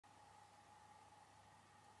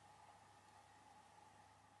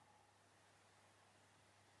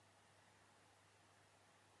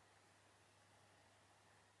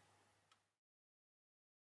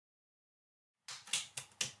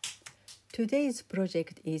Today's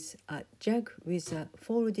project is a jug with a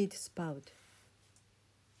folded spout.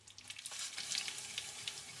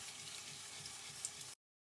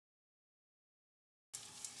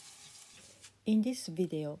 In this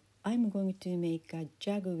video, I'm going to make a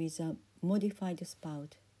jug with a modified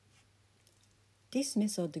spout. This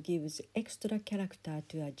method gives extra character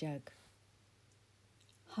to a jug.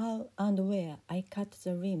 How and where I cut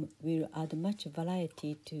the rim will add much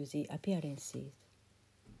variety to the appearances.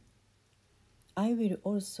 I will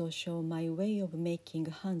also show my way of making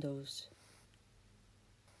handles.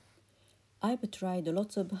 I've tried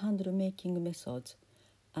lots of handle making methods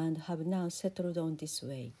and have now settled on this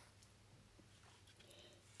way.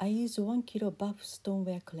 I use 1 kilo buff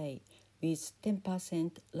stoneware clay with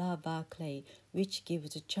 10% lava clay, which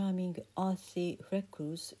gives charming earthy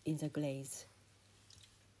freckles in the glaze.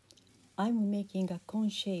 I'm making a cone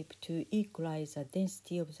shape to equalize the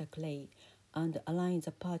density of the clay and align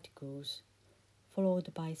the particles,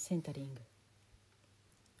 followed by centering.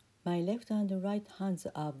 My left and right hands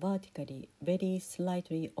are vertically very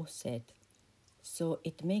slightly offset, so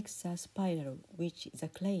it makes a spiral which the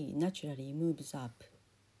clay naturally moves up.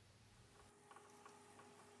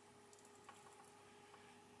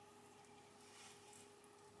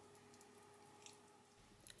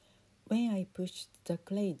 When I push the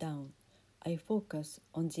clay down, I focus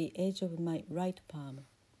on the edge of my right palm.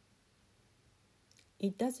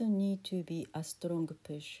 It doesn't need to be a strong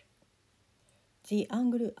push. The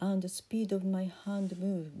angle and speed of my hand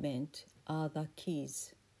movement are the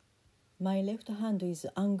keys. My left hand is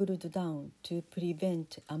angled down to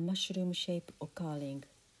prevent a mushroom shape occurring.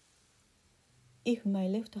 If my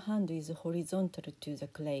left hand is horizontal to the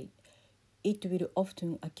clay, it will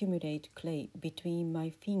often accumulate clay between my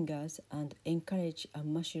fingers and encourage a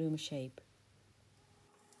mushroom shape.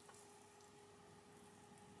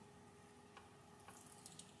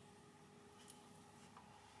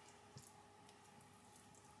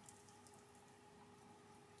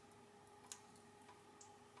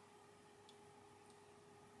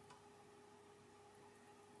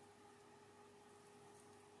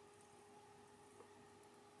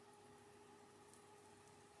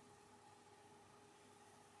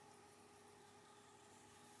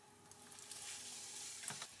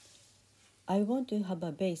 I want to have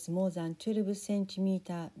a base more than 12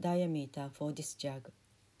 cm diameter for this jug,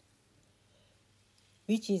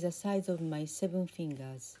 which is the size of my 7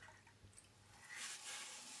 fingers.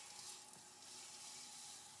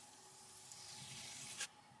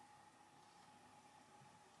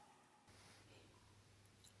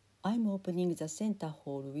 I'm opening the center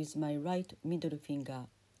hole with my right middle finger,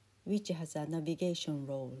 which has a navigation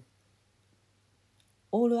roll.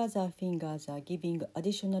 All other fingers are giving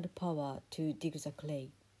additional power to dig the clay.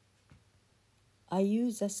 I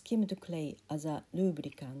use the skimmed clay as a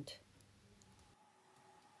lubricant.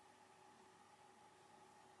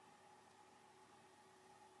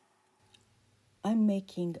 I'm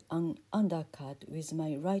making an undercut with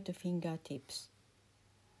my right fingertips.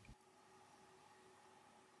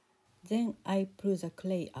 Then I pull the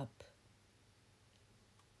clay up.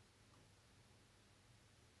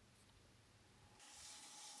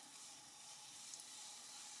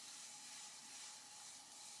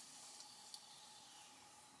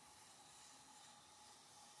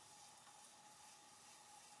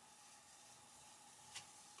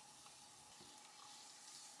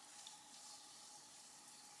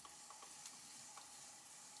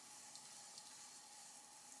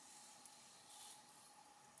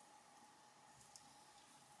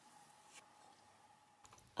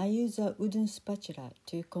 I use a wooden spatula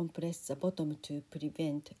to compress the bottom to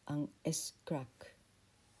prevent an S-crack.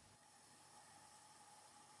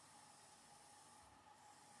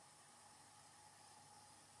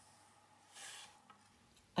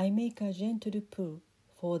 I make a gentle pull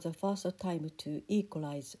for the first time to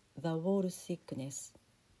equalize the wall thickness.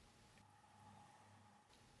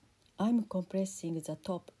 I'm compressing the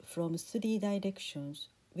top from 3 directions,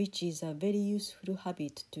 which is a very useful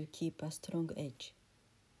habit to keep a strong edge.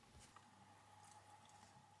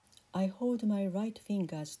 I hold my right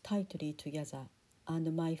fingers tightly together,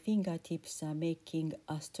 and my fingertips are making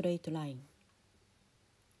a straight line.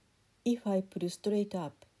 If I pull straight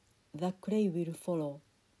up, the clay will follow.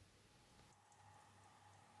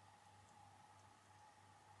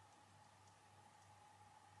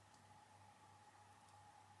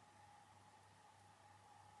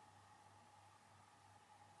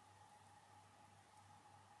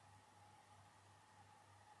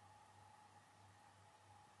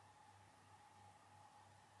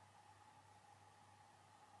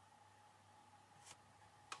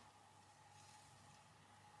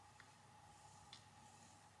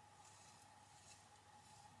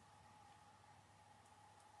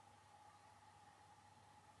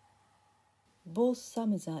 Both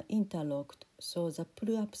thumbs are interlocked, so the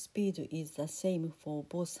pull-up speed is the same for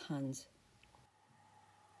both hands.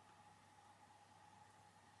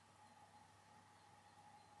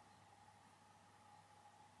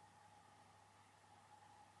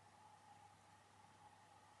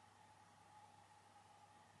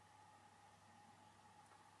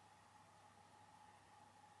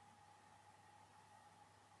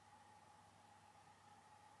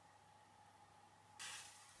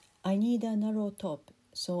 I need a narrow top,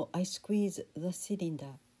 so I squeeze the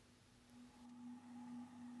cylinder.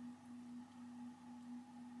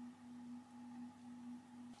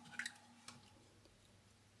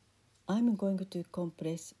 I'm going to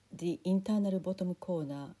compress the internal bottom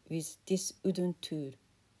corner with this wooden tool.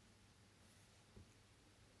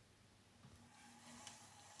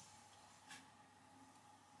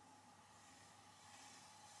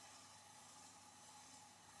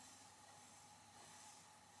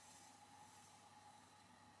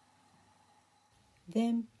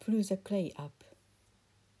 Then pull the clay up.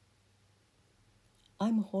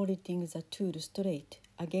 I'm holding the tool straight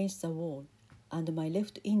against the wall, and my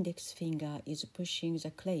left index finger is pushing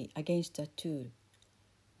the clay against the tool.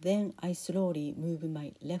 Then I slowly move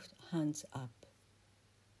my left hands up.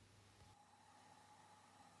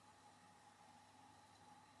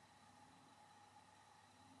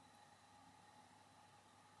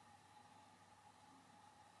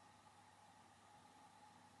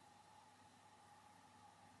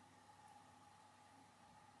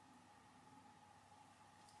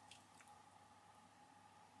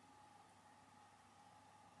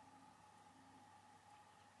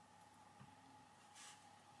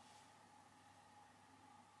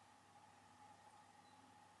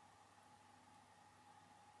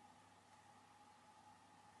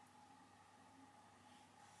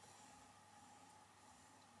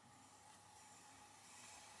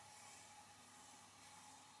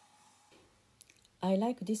 I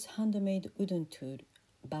like this handmade wooden tool,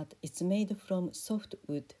 but it's made from soft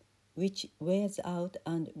wood, which wears out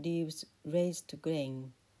and leaves raised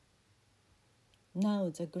grain.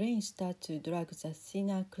 Now the grain starts to drag the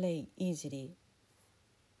thinner clay easily.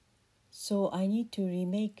 So I need to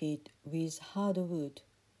remake it with hard wood,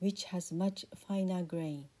 which has much finer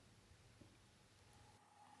grain.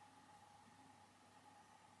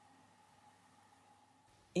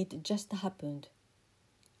 It just happened.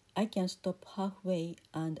 I can stop halfway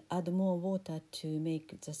and add more water to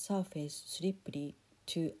make the surface slippery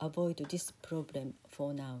to avoid this problem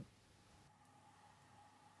for now.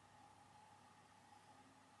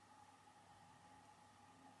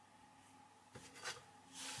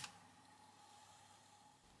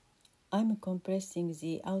 I'm compressing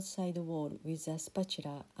the outside wall with a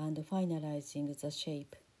spatula and finalizing the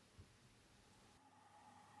shape.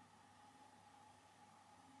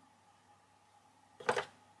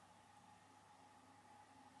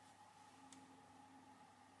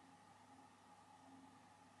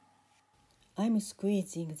 I'm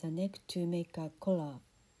squeezing the neck to make a collar.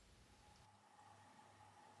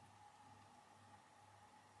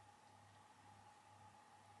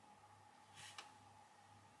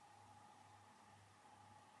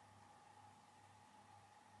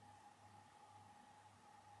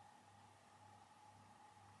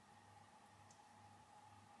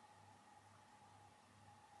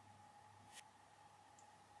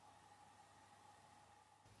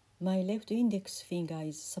 My left index finger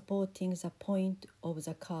is supporting the point of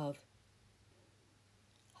the curve.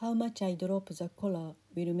 How much I drop the collar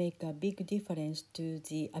will make a big difference to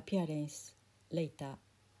the appearance later.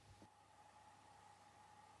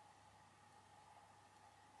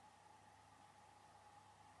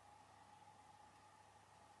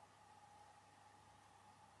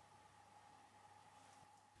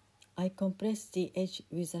 I compress the edge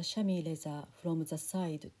with a chamois leather from the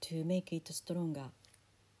side to make it stronger.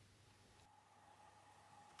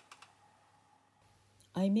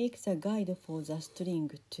 I make the guide for the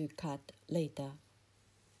string to cut later.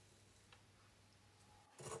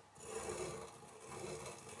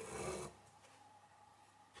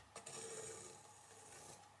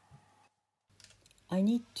 I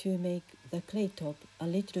need to make the clay top a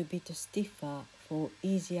little bit stiffer for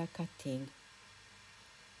easier cutting.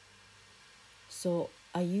 So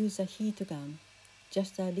I use a heat gun,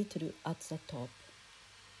 just a little at the top.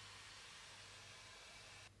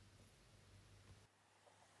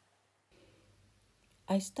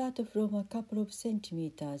 I start from a couple of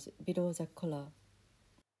centimeters below the collar.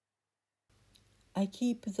 I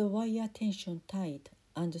keep the wire tension tight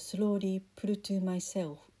and slowly pull to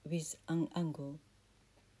myself with an angle.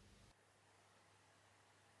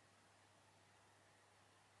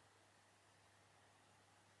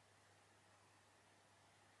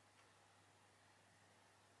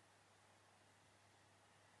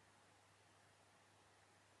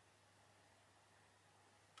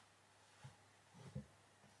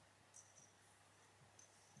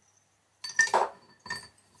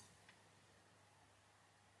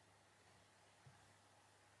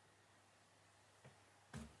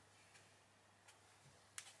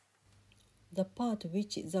 The part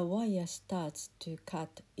which the wire starts to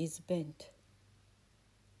cut is bent.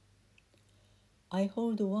 I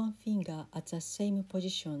hold one finger at the same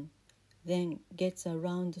position, then get a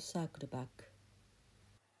round circle back.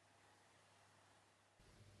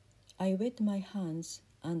 I wet my hands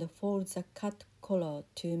and fold the cut collar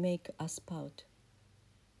to make a spout.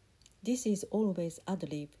 This is always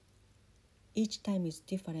ad-lib. Each time is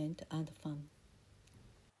different and fun.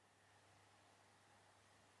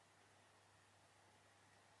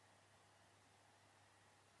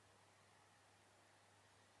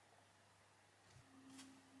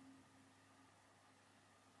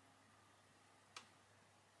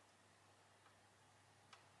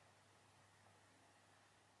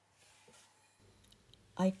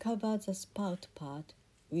 I covered the spout part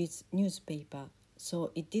with newspaper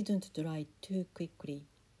so it didn't dry too quickly.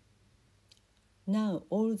 Now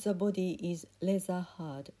all the body is leather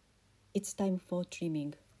hard. It's time for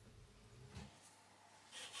trimming.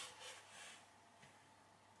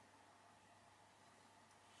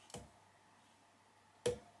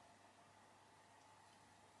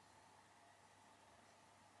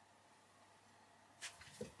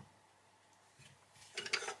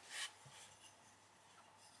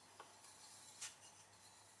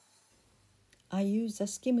 I use the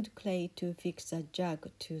skimmed clay to fix the jug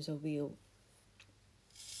to the wheel.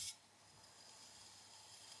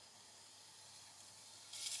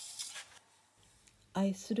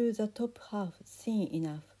 I threw the top half thin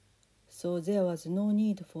enough, so there was no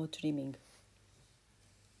need for trimming.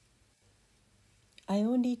 I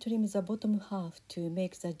only trim the bottom half to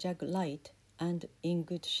make the jug light and in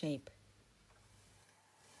good shape.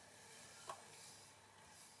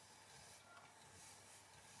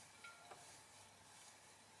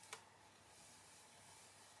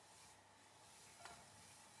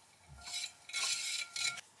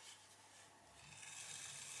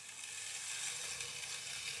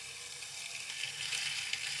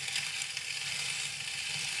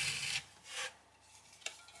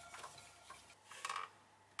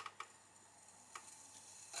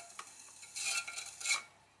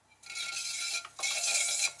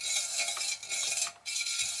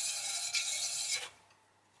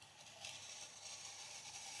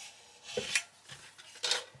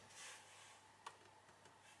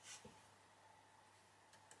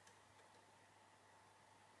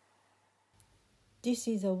 This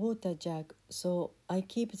is a water jug, so I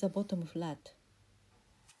keep the bottom flat.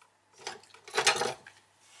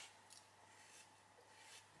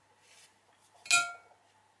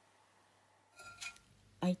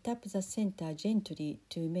 I tap the center gently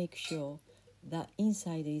to make sure the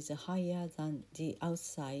inside is higher than the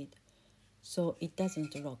outside, so it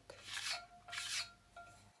doesn't rock.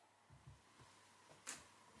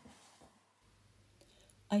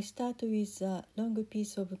 I start with a long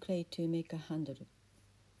piece of clay to make a handle.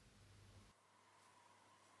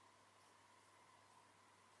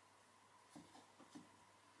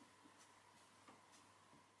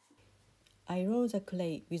 I roll the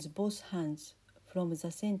clay with both hands from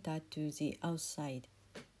the center to the outside.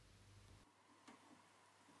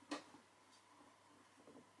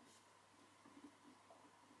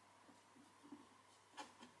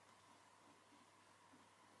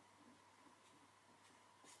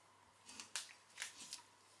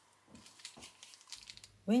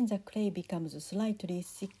 When the clay becomes slightly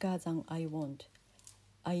thicker than I want,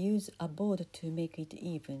 I use a board to make it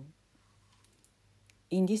even.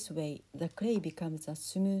 In this way, the clay becomes a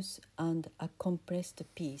smooth and a compressed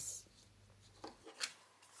piece.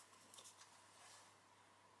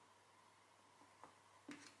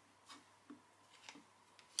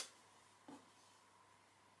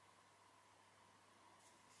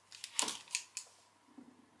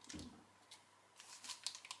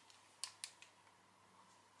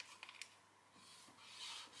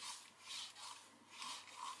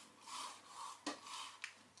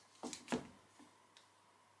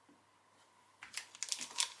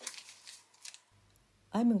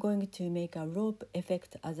 I'm going to make a rope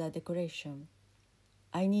effect as a decoration.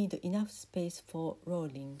 I need enough space for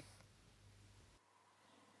rolling.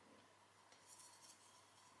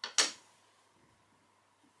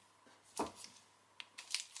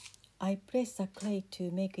 I press the clay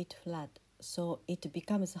to make it flat so it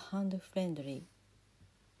becomes hand-friendly.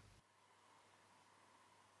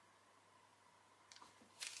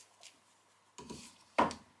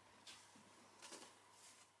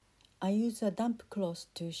 I use a damp cloth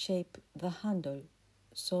to shape the handle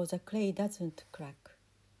so the clay doesn't crack.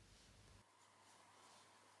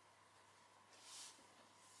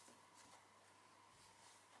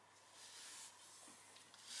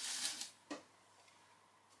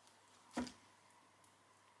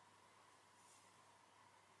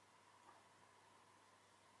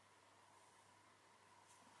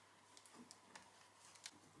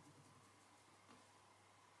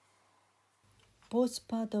 Both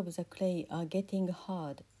parts of the clay are getting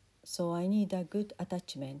hard, so I need a good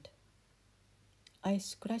attachment. I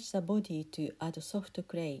scratch the body to add soft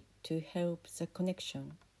clay to help the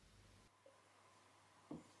connection.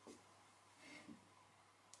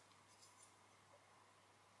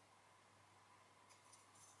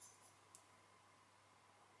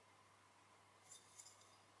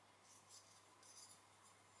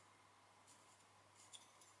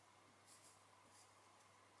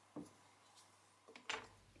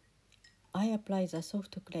 I apply the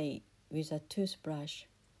soft clay with a toothbrush,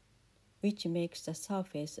 which makes the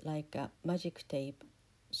surface like a magic tape,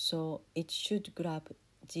 so it should grab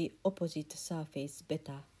the opposite surface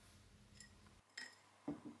better.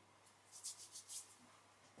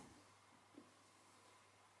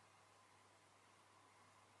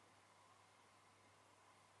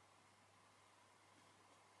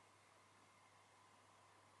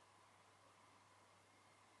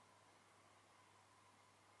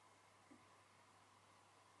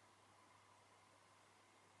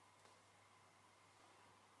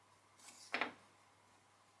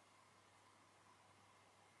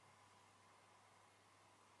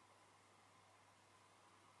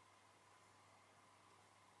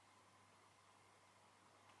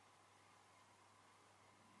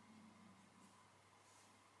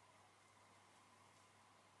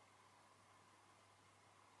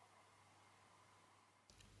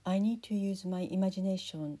 I need to use my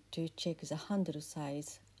imagination to check the handle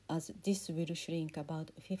size, as this will shrink about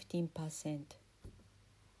 15%.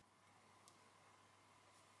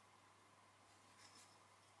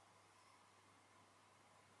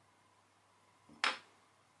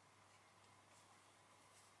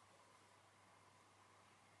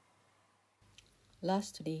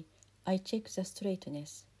 Lastly, I check the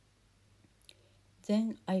straightness.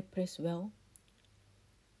 Then I press well.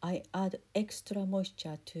 I add extra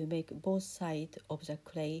moisture to make both sides of the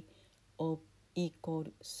clay of equal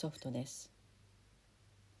softness.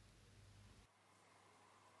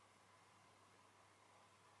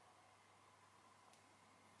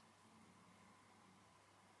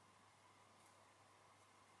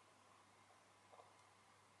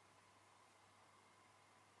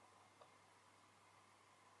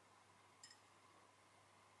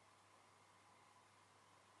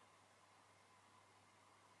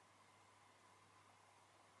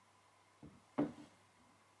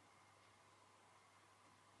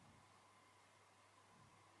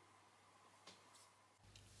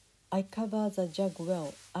 I cover the jug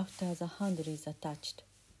well after the handle is attached.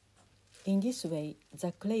 In this way,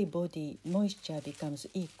 the clay body moisture becomes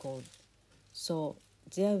equal, so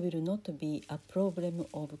there will not be a problem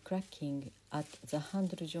of cracking at the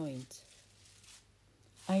handle joints.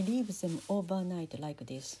 I leave them overnight like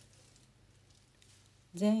this.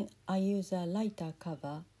 Then I use a lighter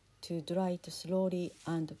cover to dry it slowly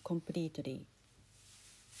and completely.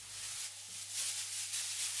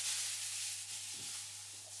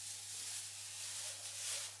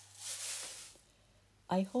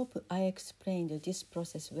 I hope I explained this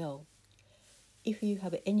process well. If you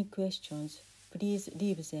have any questions, please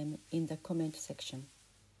leave them in the comment section.